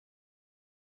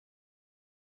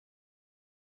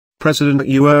President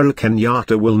Uhuru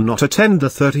Kenyatta will not attend the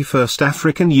 31st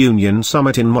African Union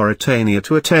Summit in Mauritania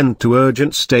to attend to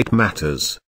urgent state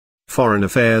matters. Foreign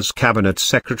Affairs Cabinet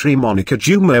Secretary Monica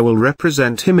Juma will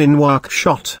represent him in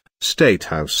Nouakchott, State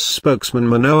House spokesman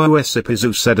Manoa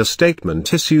Esipisu said a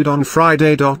statement issued on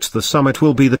Friday. The summit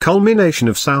will be the culmination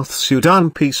of South Sudan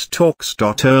peace talks.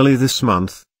 Early this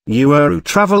month, Uhuru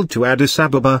traveled to Addis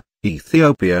Ababa,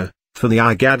 Ethiopia, for the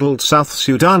IGAD South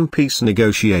Sudan peace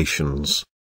negotiations.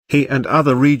 He and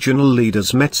other regional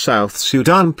leaders met South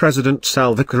Sudan President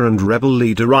Salva Kiir and rebel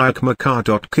leader Riek Machar.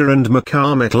 Kiir and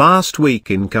Machar met last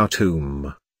week in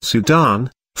Khartoum,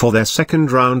 Sudan, for their second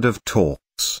round of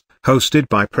talks, hosted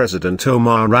by President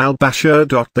Omar al-Bashir.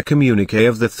 The communiqué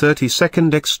of the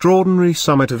 32nd Extraordinary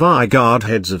Summit of IGAD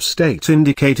heads of state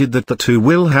indicated that the two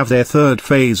will have their third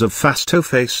phase of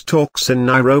face-to-face talks in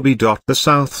Nairobi. The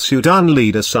South Sudan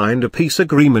leader signed a peace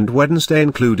agreement Wednesday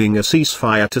including a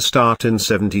ceasefire to start in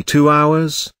 72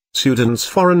 hours, Sudan's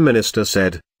foreign minister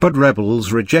said, but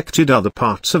rebels rejected other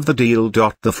parts of the deal.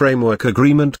 The framework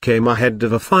agreement came ahead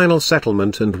of a final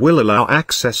settlement and will allow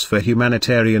access for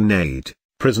humanitarian aid,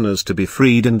 prisoners to be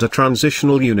freed and a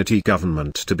transitional unity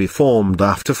government to be formed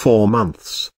after 4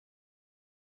 months.